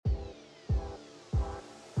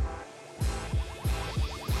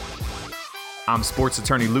I'm sports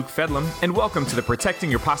attorney Luke Fedlam, and welcome to the Protecting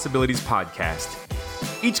Your Possibilities podcast.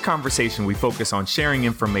 Each conversation, we focus on sharing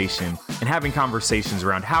information and having conversations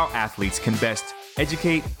around how athletes can best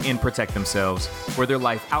educate and protect themselves for their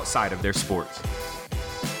life outside of their sports.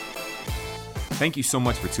 Thank you so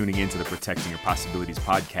much for tuning in to the Protecting Your Possibilities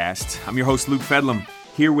podcast. I'm your host, Luke Fedlam,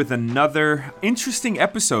 here with another interesting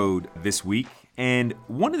episode this week. And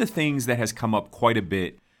one of the things that has come up quite a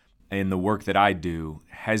bit in the work that I do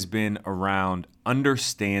has been around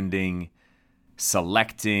understanding,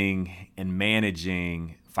 selecting, and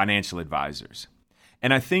managing financial advisors.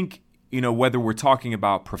 And I think, whether we're talking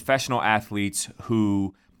about professional athletes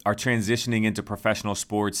who are transitioning into professional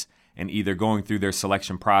sports and either going through their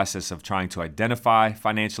selection process of trying to identify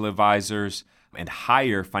financial advisors and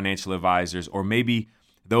hire financial advisors, or maybe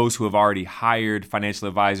those who have already hired financial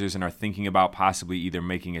advisors and are thinking about possibly either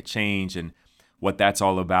making a change and what that's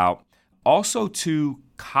all about. Also to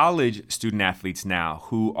college student athletes now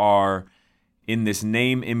who are in this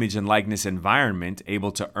name, image, and likeness environment,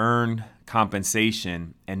 able to earn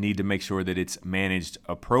compensation and need to make sure that it's managed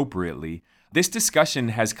appropriately. This discussion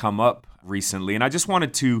has come up recently, and I just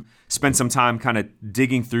wanted to spend some time kind of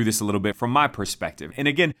digging through this a little bit from my perspective. And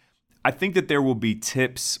again, I think that there will be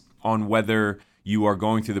tips on whether you are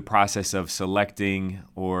going through the process of selecting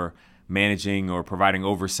or managing or providing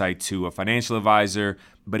oversight to a financial advisor,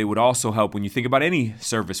 but it would also help when you think about any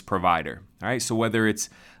service provider, all right? So whether it's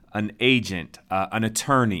an agent, an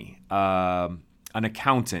attorney, an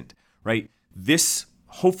accountant, right? This,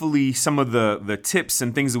 hopefully some of the tips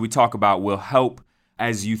and things that we talk about will help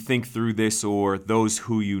as you think through this, or those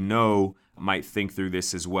who you know might think through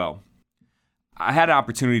this as well. I had an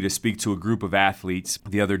opportunity to speak to a group of athletes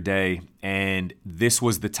the other day, and this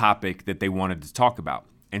was the topic that they wanted to talk about.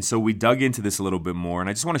 And so we dug into this a little bit more, and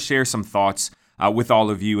I just want to share some thoughts with all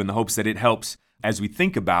of you in the hopes that it helps as we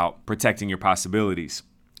think about protecting your possibilities.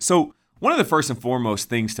 So one of the first and foremost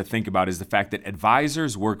things to think about is the fact that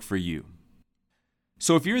advisors work for you.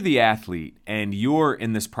 So if you're the athlete and you're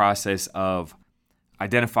in this process of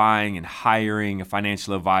identifying and hiring a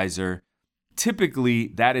financial advisor, typically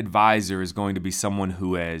that advisor is going to be someone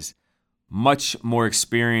who has much more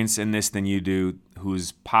experience in this than you do,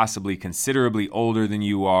 who's possibly considerably older than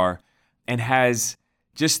you are, and has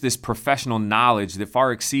just this professional knowledge that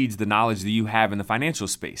far exceeds the knowledge that you have in the financial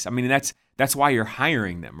space. I mean, that's why you're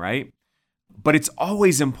hiring them, right? But it's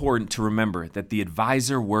always important to remember that the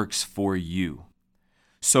advisor works for you.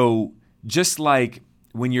 So just like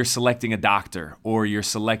when you're selecting a doctor or you're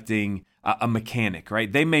selecting a mechanic,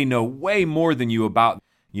 right? They may know way more than you about,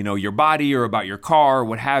 your body or about your car or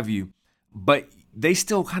what have you, but they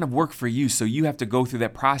still kind of work for you. So you have to go through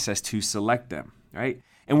that process to select them, right?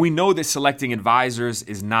 And we know that selecting advisors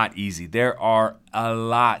is not easy. There are a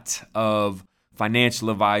lot of financial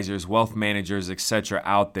advisors, wealth managers, etc.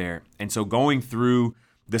 out there. And so going through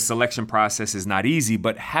the selection process is not easy,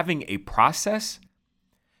 but having a process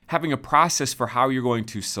for how you're going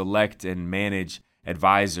to select and manage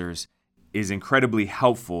advisors is incredibly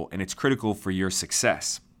helpful, and it's critical for your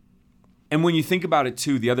success. And when you think about it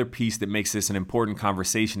too, the other piece that makes this an important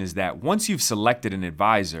conversation is that once you've selected an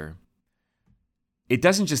advisor, it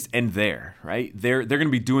doesn't just end there, right? They're going to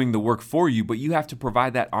be doing the work for you, but you have to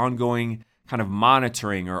provide that ongoing kind of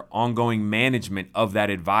monitoring or ongoing management of that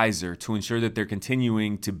advisor to ensure that they're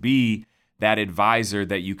continuing to be that advisor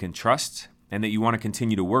that you can trust and that you want to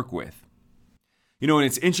continue to work with. And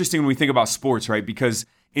it's interesting when we think about sports, right? Because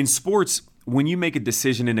in sports, when you make a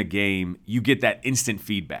decision in a game, you get that instant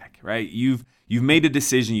feedback, right? You've made a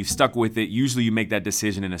decision, you've stuck with it. Usually you make that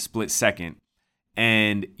decision in a split second,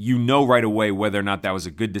 and you know right away whether or not that was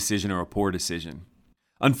a good decision or a poor decision.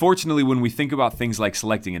 Unfortunately, when we think about things like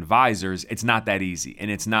selecting advisors, it's not that easy, and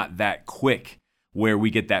it's not that quick where we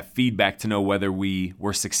get that feedback to know whether we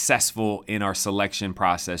were successful in our selection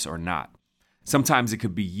process or not. Sometimes it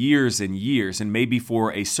could be years and years, and maybe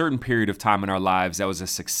for a certain period of time in our lives, that was a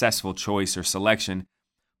successful choice or selection.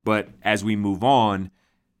 But as we move on,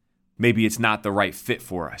 maybe it's not the right fit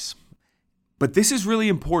for us. But this is really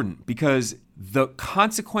important because the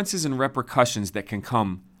consequences and repercussions that can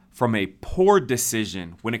come from a poor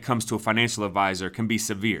decision when it comes to a financial advisor can be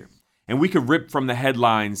severe. And we could rip from the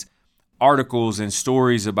headlines articles and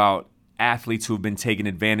stories about athletes who have been taken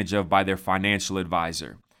advantage of by their financial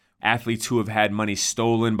advisor, athletes who have had money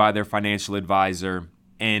stolen by their financial advisor,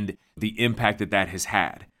 and the impact that has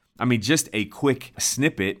had. I mean, just a quick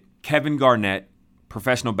snippet, Kevin Garnett,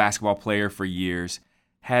 professional basketball player for years,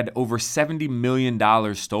 had over $70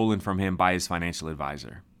 million stolen from him by his financial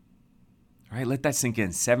advisor. All right, let that sink in,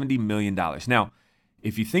 $70 million. Now,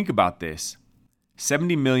 if you think about this,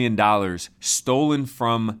 $70 million stolen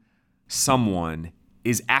from someone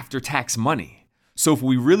is after-tax money. So if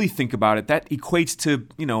we really think about it, that equates to,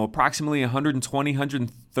 approximately $120,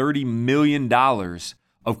 $130 million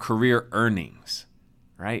of career earnings,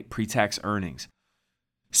 right? Pre-tax earnings.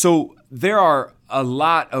 So there are a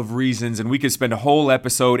lot of reasons, and we could spend a whole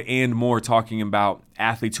episode and more talking about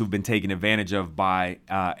athletes who've been taken advantage of by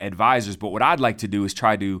advisors. But what I'd like to do is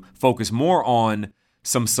try to focus more on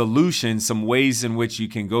some solutions, some ways in which you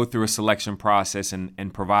can go through a selection process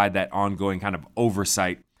and provide that ongoing kind of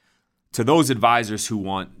oversight to those advisors who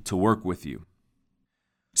want to work with you.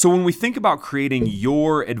 So when we think about creating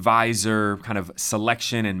your advisor kind of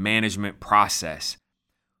selection and management process,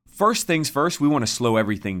 first things first, we want to slow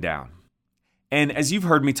everything down. And as you've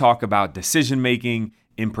heard me talk about decision-making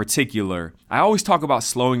in particular, I always talk about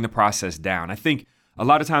slowing the process down. I think a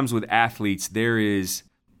lot of times with athletes, there is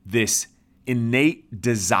this innate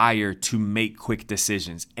desire to make quick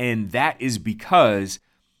decisions. And that is because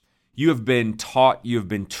you have been taught, you have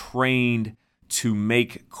been trained to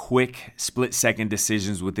make quick split-second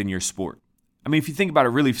decisions within your sport. I mean, if you think about it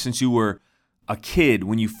really since you were a kid,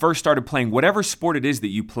 when you first started playing whatever sport it is that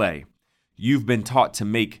you play, you've been taught to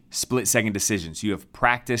make split-second decisions. You have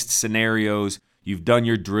practiced scenarios, you've done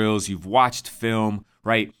your drills, you've watched film,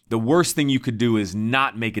 right? The worst thing you could do is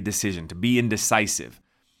not make a decision, to be indecisive.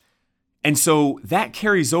 And so that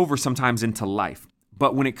carries over sometimes into life.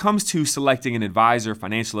 But when it comes to selecting an advisor,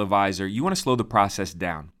 financial advisor, you want to slow the process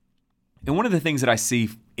down. And one of the things that I see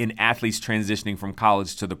in athletes transitioning from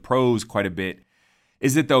college to the pros quite a bit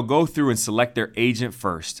is that they'll go through and select their agent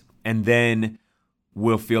first, and then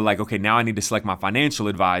will feel like, okay, now I need to select my financial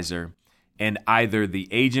advisor. And either the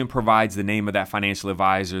agent provides the name of that financial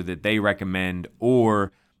advisor that they recommend,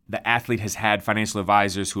 or the athlete has had financial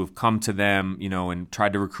advisors who have come to them, and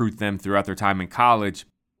tried to recruit them throughout their time in college.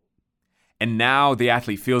 And now the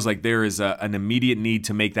athlete feels like there is an immediate need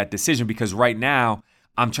to make that decision because right now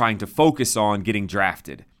I'm trying to focus on getting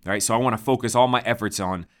drafted, right? So I want to focus all my efforts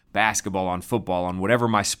on basketball, on football, on whatever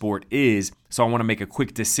my sport is. So I want to make a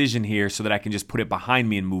quick decision here so that I can just put it behind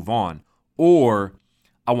me and move on. Or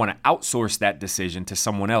I want to outsource that decision to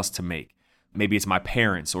someone else to make. Maybe it's my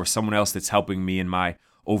parents or someone else that's helping me in my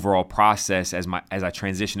overall process as I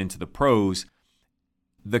transition into the pros.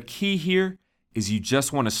 The key here is you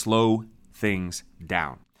just want to slow things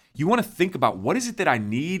down. You want to think about what is it that I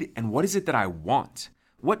need and what is it that I want?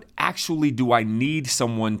 What actually do I need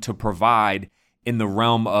someone to provide in the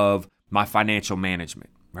realm of my financial management,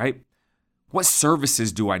 right? What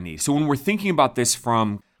services do I need? So when we're thinking about this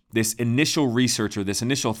from this initial research or this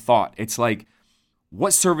initial thought, it's like,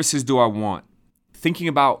 what services do I want? Thinking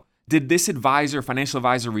about, did this advisor, financial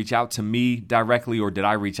advisor, reach out to me directly or did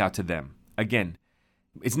I reach out to them? Again,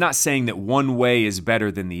 it's not saying that one way is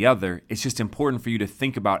better than the other. It's just important for you to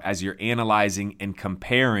think about as you're analyzing and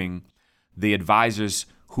comparing the advisors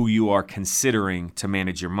who you are considering to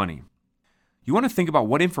manage your money. You want to think about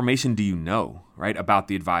what information do you know, right, about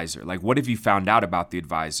the advisor? Like, what have you found out about the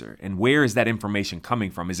advisor? And where is that information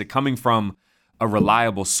coming from? Is it coming from a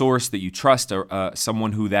reliable source that you trust or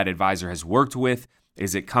someone who that advisor has worked with?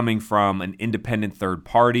 Is it coming from an independent third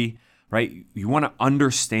party? Right? You want to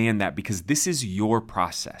understand that because this is your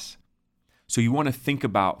process. So you want to think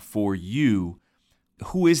about for you,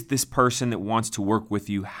 who is this person that wants to work with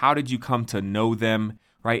you? How did you come to know them?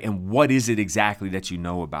 Right? And what is it exactly that you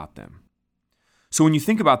know about them? So when you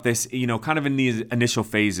think about this, kind of in these initial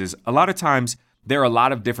phases, a lot of times there are a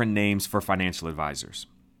lot of different names for financial advisors.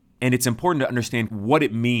 And it's important to understand what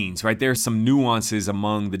it means, right? There are some nuances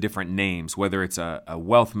among the different names, whether it's a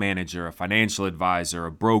wealth manager, a financial advisor,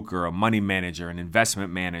 a broker, a money manager, an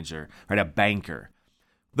investment manager, right? A banker.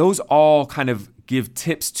 Those all kind of give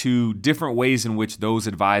tips to different ways in which those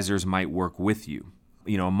advisors might work with you.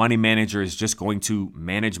 A money manager is just going to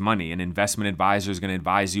manage money. An investment advisor is going to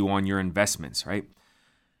advise you on your investments, right?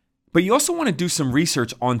 But you also want to do some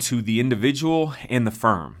research onto the individual and the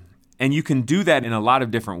firm. And you can do that in a lot of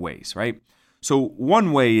different ways, right? So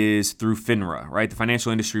one way is through FINRA, right? The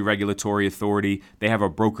Financial Industry Regulatory Authority. They have a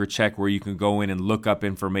broker check where you can go in and look up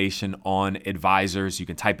information on advisors. You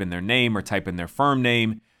can type in their name or type in their firm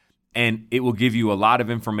name, and it will give you a lot of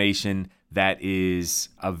information that is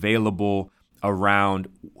available around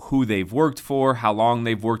who they've worked for, how long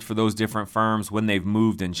they've worked for those different firms, when they've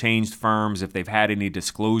moved and changed firms, if they've had any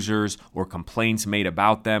disclosures or complaints made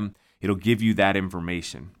about them. It'll give you that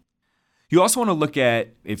information. You also want to look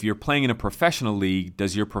at, if you're playing in a professional league,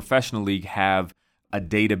 does your professional league have a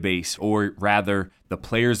database, or rather the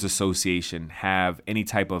Players Association have any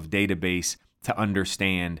type of database to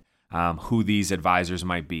understand who these advisors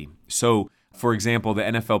might be? So, for example, the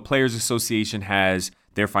NFL Players Association has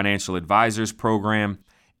their financial advisors program,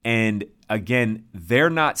 And again, they're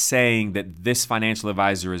not saying that this financial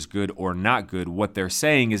advisor is good or not good. What they're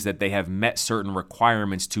saying is that they have met certain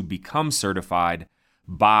requirements to become certified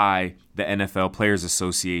by the NFL Players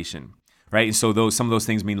Association, right? And so some of those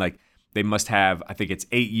things mean like they must have, I think it's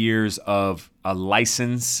 8 years of a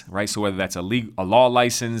license, right? So whether that's a law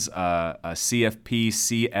license, a CFP,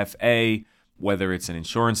 CFA, whether it's an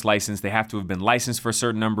insurance license, they have to have been licensed for a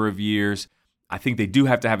certain number of years. I think they do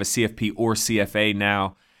have to have a CFP or CFA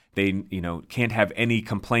now. They, can't have any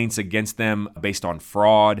complaints against them based on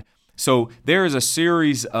fraud. So there is a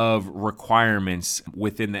series of requirements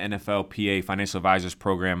within the NFLPA Financial Advisors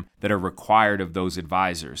Program that are required of those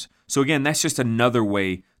advisors. So again, that's just another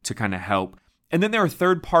way to kind of help. And then there are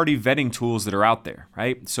third-party vetting tools that are out there,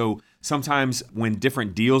 right? So sometimes when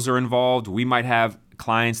different deals are involved, we might have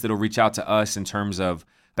clients that'll reach out to us in terms of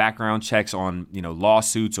background checks on,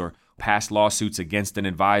 lawsuits or past lawsuits against an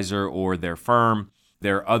advisor or their firm.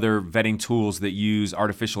 There are other vetting tools that use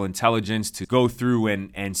artificial intelligence to go through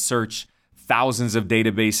and search thousands of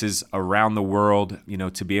databases around the world,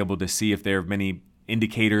 to be able to see if there are many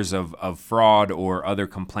indicators of fraud or other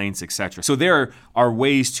complaints, etc. So there are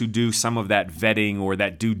ways to do some of that vetting or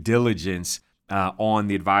that due diligence on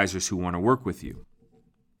the advisors who want to work with you.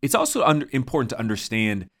 It's also important to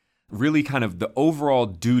understand really kind of the overall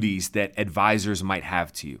duties that advisors might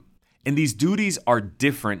have to you. And these duties are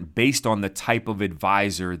different based on the type of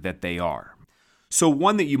advisor that they are. So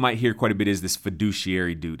one that you might hear quite a bit is this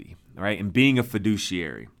fiduciary duty, right? And being a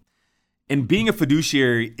fiduciary. And being a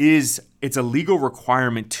fiduciary it's a legal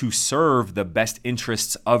requirement to serve the best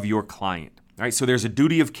interests of your client, right? So there's a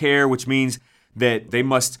duty of care, which means that they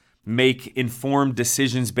must make informed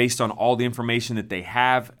decisions based on all the information that they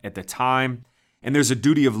have at the time. And there's a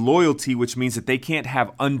duty of loyalty, which means that they can't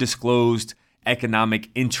have undisclosed economic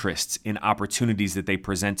interests in opportunities that they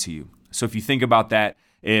present to you. So if you think about that,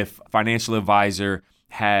 if a financial advisor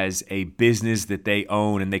has a business that they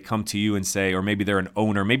own and they come to you and say, or maybe they're an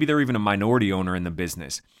owner, maybe they're even a minority owner in the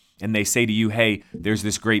business, and they say to you, hey, there's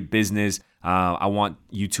this great business I want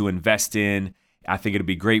you to invest in. I think it'd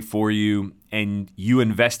be great for you. And you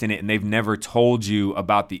invest in it and they've never told you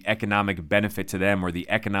about the economic benefit to them or the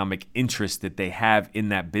economic interest that they have in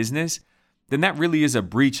that business, then that really is a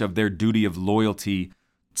breach of their duty of loyalty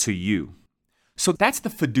to you. So that's the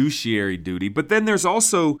fiduciary duty. But then there's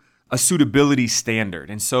also a suitability standard.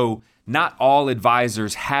 And so not all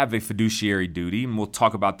advisors have a fiduciary duty, and we'll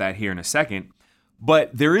talk about that here in a second. But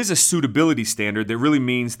there is a suitability standard that really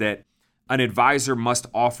means that an advisor must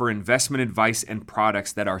offer investment advice and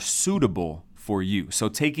products that are suitable for you. So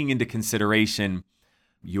taking into consideration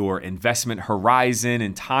your investment horizon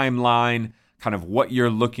and timeline, kind of what you're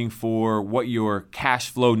looking for, what your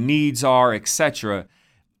cash flow needs are, etc.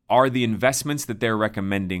 Are the investments that they're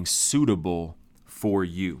recommending suitable for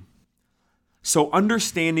you? So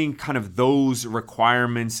understanding kind of those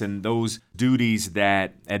requirements and those duties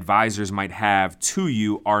that advisors might have to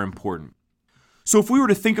you are important. So if we were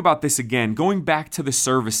to think about this again, going back to the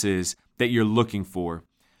services that you're looking for,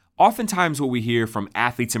 oftentimes what we hear from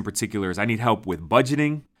athletes in particular is I need help with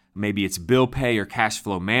budgeting, maybe it's bill pay or cash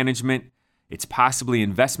flow management, it's possibly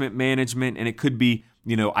investment management, and it could be,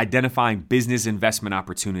 identifying business investment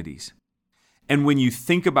opportunities. And when you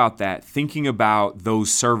think about that, thinking about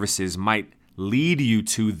those services might lead you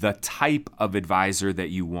to the type of advisor that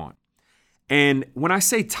you want. And when I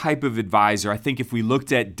say type of advisor, I think if we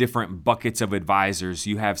looked at different buckets of advisors,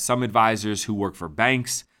 you have some advisors who work for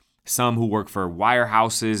banks, some who work for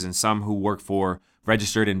wirehouses, and some who work for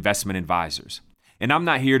registered investment advisors. And I'm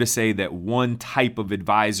not here to say that one type of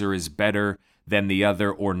advisor is better than the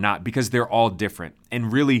other or not, because they're all different.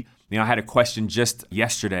 And really, I had a question just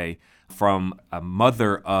yesterday from a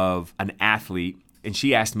mother of an athlete, and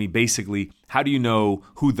she asked me basically, how do you know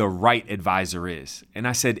who the right advisor is? And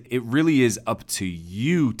I said, it really is up to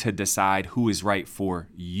you to decide who is right for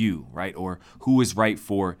you, right? Or who is right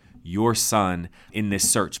for your son in this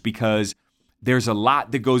search, because there's a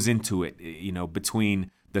lot that goes into it,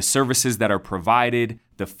 between the services that are provided,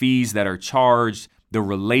 the fees that are charged, the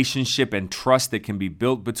relationship and trust that can be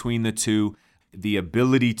built between the two, the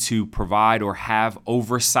ability to provide or have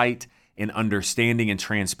oversight and understanding and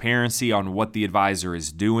transparency on what the advisor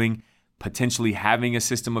is doing, potentially having a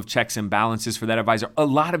system of checks and balances for that advisor. A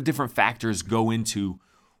lot of different factors go into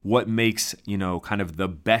what makes, kind of the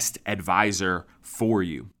best advisor for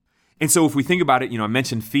you. And so if we think about it, I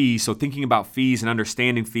mentioned fees. So thinking about fees and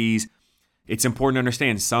understanding fees, it's important to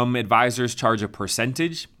understand some advisors charge a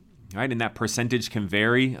percentage, right? And that percentage can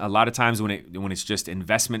vary. A lot of times when it's just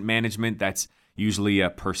investment management, that's usually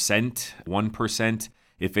 1%.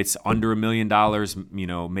 if it's under $1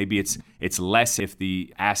 million. Maybe it's less if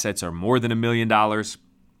the assets are more than $1 million.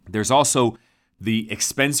 There's also the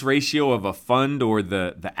expense ratio of a fund or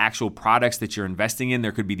the actual products that you're investing in.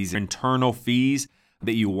 There could be these internal fees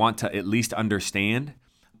that you want to at least understand.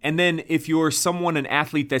 And then if you're an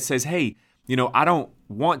athlete that says, hey, I don't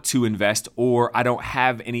want to invest, or I don't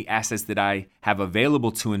have any assets that I have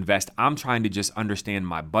available to invest. I'm trying to just understand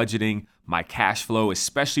my budgeting, my cash flow,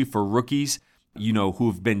 especially for rookies,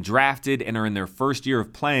 who've been drafted and are in their first year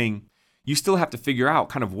of playing. You still have to figure out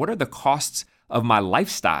kind of what are the costs of my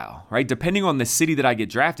lifestyle, right? Depending on the city that I get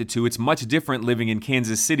drafted to, it's much different living in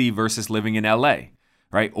Kansas City versus living in LA,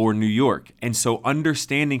 right? Or New York. And so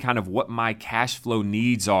understanding kind of what my cash flow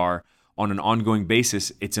needs are on an ongoing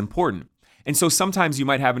basis, it's important. And so sometimes you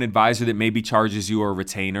might have an advisor that maybe charges you a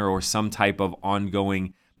retainer or some type of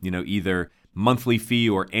ongoing, either monthly fee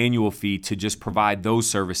or annual fee to just provide those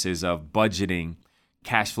services of budgeting,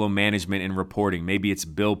 cash flow management, and reporting. Maybe it's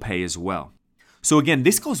bill pay as well. So again,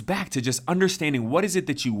 this goes back to just understanding what is it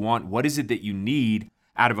that you want, what is it that you need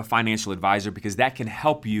out of a financial advisor, because that can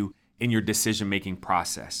help you in your decision-making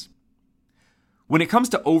process. When it comes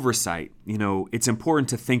to oversight, it's important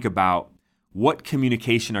to think about what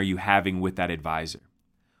communication are you having with that advisor.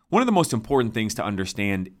 One of the most important things to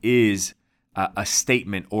understand is a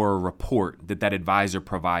statement or a report that advisor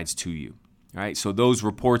provides to you. Right? So those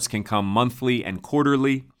reports can come monthly and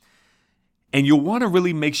quarterly. And you'll want to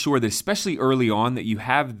really make sure that, especially early on, that you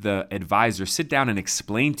have the advisor sit down and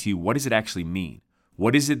explain to you, what does it actually mean?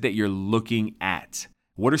 What is it that you're looking at?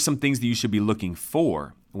 What are some things that you should be looking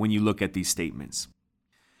for when you look at these statements?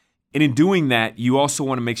 And in doing that, you also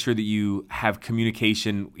want to make sure that you have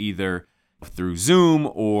communication either through Zoom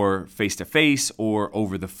or face-to-face or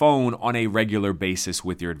over the phone on a regular basis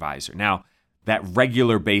with your advisor. Now, that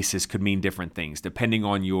regular basis could mean different things depending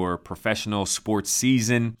on your professional sports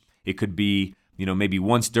season. It could be, maybe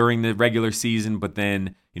once during the regular season, but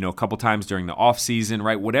then, a couple times during the off season,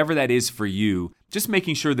 right? Whatever that is for you, just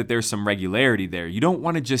making sure that there's some regularity there. You don't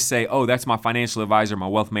want to just say, oh, that's my financial advisor, my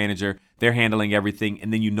wealth manager, they're handling everything,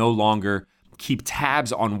 and then you no longer keep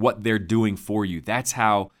tabs on what they're doing for you. That's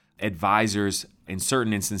how advisors, in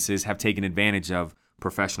certain instances, have taken advantage of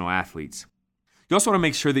professional athletes. You also want to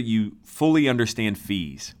make sure that you fully understand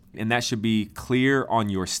fees, and that should be clear on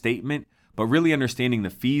your statement, but really understanding the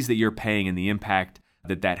fees that you're paying and the impact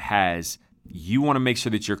that has. You want to make sure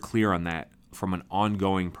that you're clear on that from an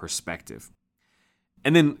ongoing perspective.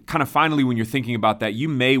 And then kind of finally, when you're thinking about that, you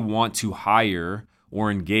may want to hire or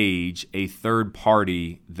engage a third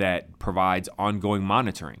party that provides ongoing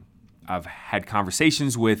monitoring. I've had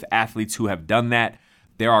conversations with athletes who have done that.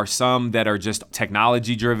 There are some that are just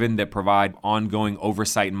technology driven that provide ongoing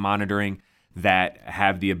oversight and monitoring that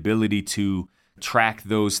have the ability to track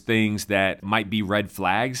those things that might be red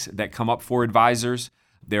flags that come up for advisors.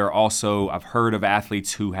 There are also, I've heard of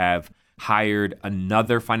athletes who have hired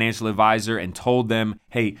another financial advisor and told them,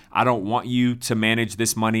 hey, I don't want you to manage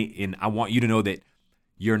this money, and I want you to know that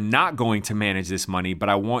you're not going to manage this money, but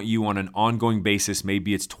I want you on an ongoing basis,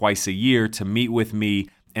 maybe it's twice a year, to meet with me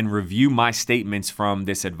and review my statements from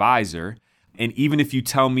this advisor. And even if you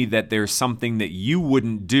tell me that there's something that you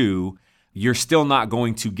wouldn't do, you're still not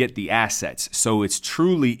going to get the assets. So it's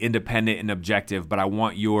truly independent and objective, but I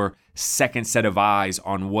want your second set of eyes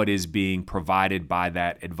on what is being provided by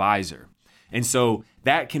that advisor. And so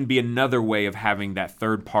that can be another way of having that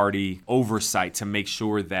third party oversight to make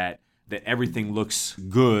sure that everything looks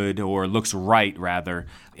good, or looks right rather,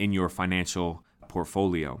 in your financial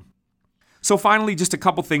portfolio. So finally, just a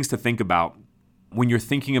couple things to think about when you're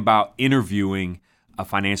thinking about interviewing a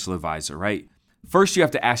financial advisor, right? First, you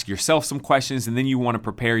have to ask yourself some questions, and then you want to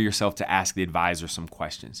prepare yourself to ask the advisor some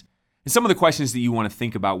questions. And some of the questions that you want to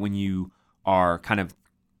think about when you are kind of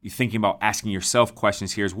thinking about asking yourself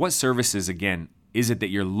questions here is, what services, again, is it that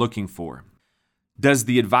you're looking for? Does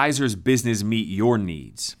the advisor's business meet your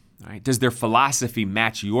needs? Right? Does their philosophy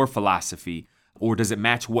match your philosophy, or does it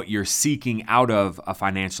match what you're seeking out of a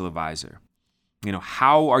financial advisor?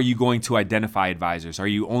 How are you going to identify advisors? Are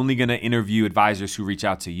you only going to interview advisors who reach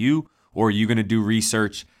out to you, or are you going to do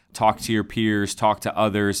research, talk to your peers, talk to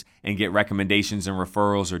others, and get recommendations and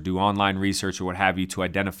referrals, or do online research or what have you to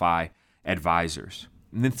identify advisors?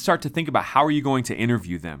 And then start to think about, how are you going to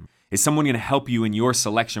interview them? Is someone going to help you in your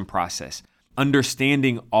selection process?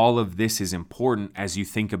 Understanding all of this is important as you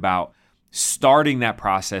think about starting that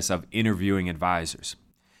process of interviewing advisors.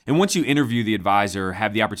 And once you interview the advisor,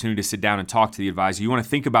 have the opportunity to sit down and talk to the advisor, you want to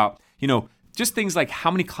think about, just things like,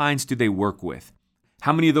 how many clients do they work with?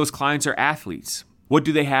 How many of those clients are athletes? What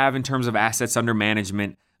do they have in terms of assets under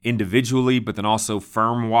management individually, but then also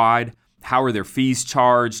firm-wide? How are their fees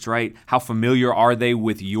charged, right? How familiar are they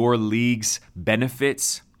with your league's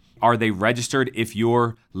benefits? Are they registered if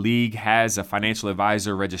your league has a financial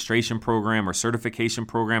advisor registration program or certification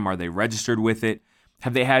program? Are they registered with it?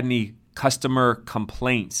 Have they had any customer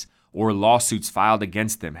complaints or lawsuits filed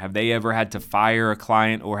against them? Have they ever had to fire a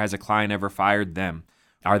client, or has a client ever fired them?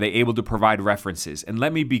 Are they able to provide references? And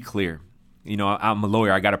let me be clear. I'm a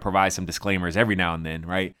lawyer. I got to provide some disclaimers every now and then,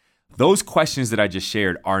 right? Those questions that I just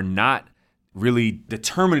shared are not really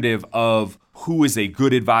determinative of who is a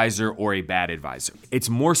good advisor or a bad advisor. It's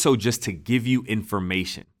more so just to give you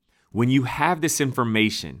information. When you have this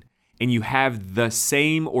information and you have the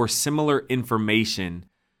same or similar information,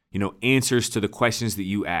 answers to the questions that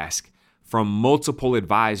you ask from multiple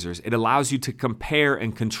advisors, it allows you to compare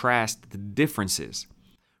and contrast the differences,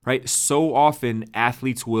 right? So often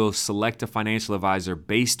athletes will select a financial advisor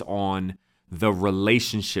based on the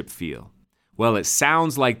relationship feel. Well, it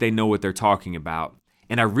sounds like they know what they're talking about,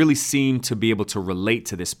 and I really seem to be able to relate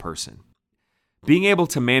to this person. Being able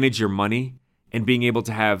to manage your money and being able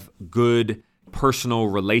to have good personal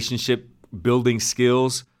relationship building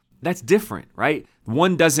skills, that's different, right?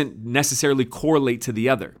 One doesn't necessarily correlate to the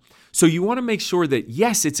other. So you want to make sure that,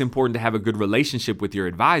 yes, it's important to have a good relationship with your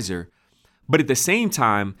advisor, but at the same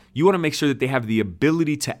time, you want to make sure that they have the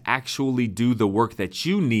ability to actually do the work that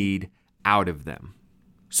you need out of them.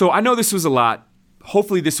 So I know this was a lot.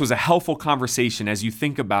 Hopefully this was a helpful conversation as you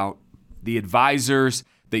think about the advisors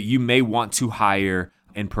that you may want to hire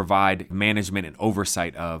and provide management and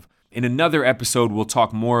oversight of. In another episode, we'll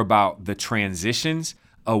talk more about the transitions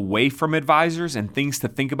away from advisors and things to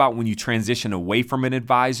think about when you transition away from an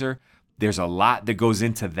advisor. There's a lot that goes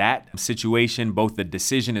into that situation, both the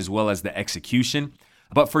decision as well as the execution.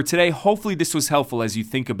 But for today, hopefully this was helpful as you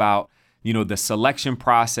think about, the selection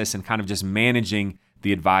process and kind of just managing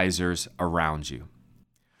the advisors around you.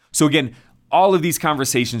 So again, all of these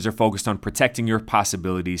conversations are focused on protecting your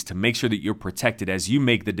possibilities to make sure that you're protected as you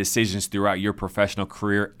make the decisions throughout your professional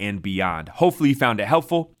career and beyond. Hopefully you found it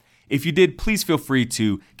helpful. If you did, please feel free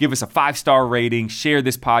to give us a 5-star rating, share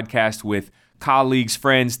this podcast with colleagues,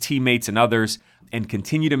 friends, teammates, and others, and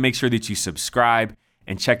continue to make sure that you subscribe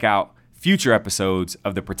and check out future episodes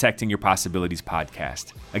of the Protecting Your Possibilities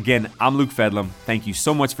podcast. Again, I'm Luke Fedlam. Thank you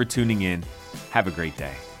so much for tuning in. Have a great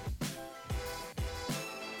day.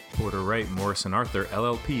 Porter Wright Morrison Arthur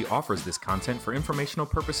LLP offers this content for informational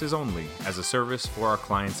purposes only, as a service for our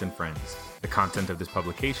clients and friends. The content of this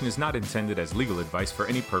publication is not intended as legal advice for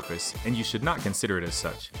any purpose, and you should not consider it as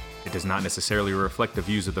such. It does not necessarily reflect the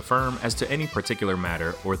views of the firm as to any particular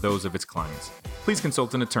matter or those of its clients. Please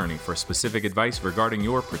consult an attorney for specific advice regarding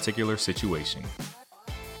your particular situation.